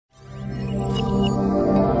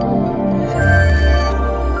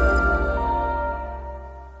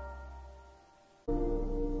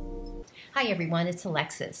Hi everyone, it's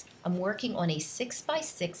Alexis. I'm working on a 6 by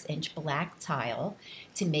 6 inch black tile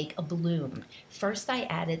to make a bloom. First I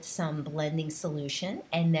added some blending solution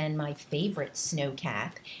and then my favorite snow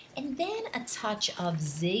cap and then a touch of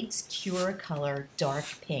Zig's Cure Color Dark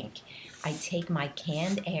Pink. I take my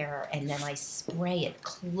canned air and then I spray it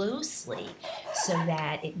closely so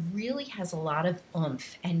that it really has a lot of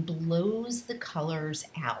oomph and blows the colors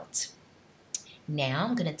out. Now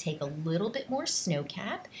I'm going to take a little bit more snow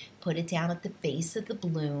cap, put it down at the base of the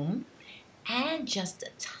bloom, and just a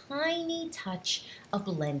tiny touch of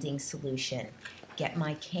blending solution. Get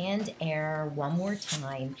my canned air one more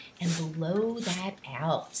time and blow that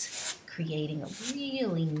out, creating a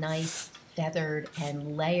really nice feathered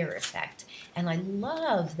and layer effect. And I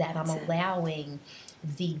love that I'm allowing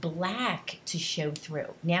the black to show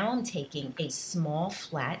through. Now I'm taking a small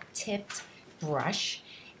flat tipped brush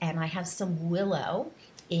and I have some willow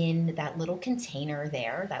in that little container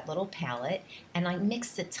there, that little palette, and I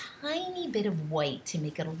mixed a tiny bit of white to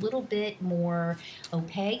make it a little bit more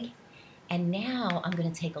opaque. And now I'm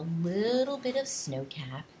going to take a little bit of snow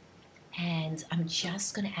cap and I'm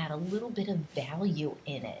just going to add a little bit of value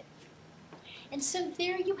in it. And so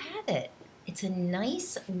there you have it. It's a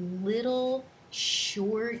nice little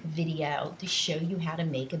short video to show you how to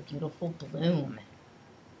make a beautiful bloom.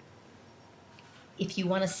 If you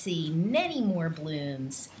want to see many more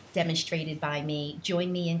blooms demonstrated by me,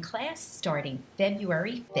 join me in class starting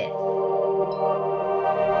February 5th.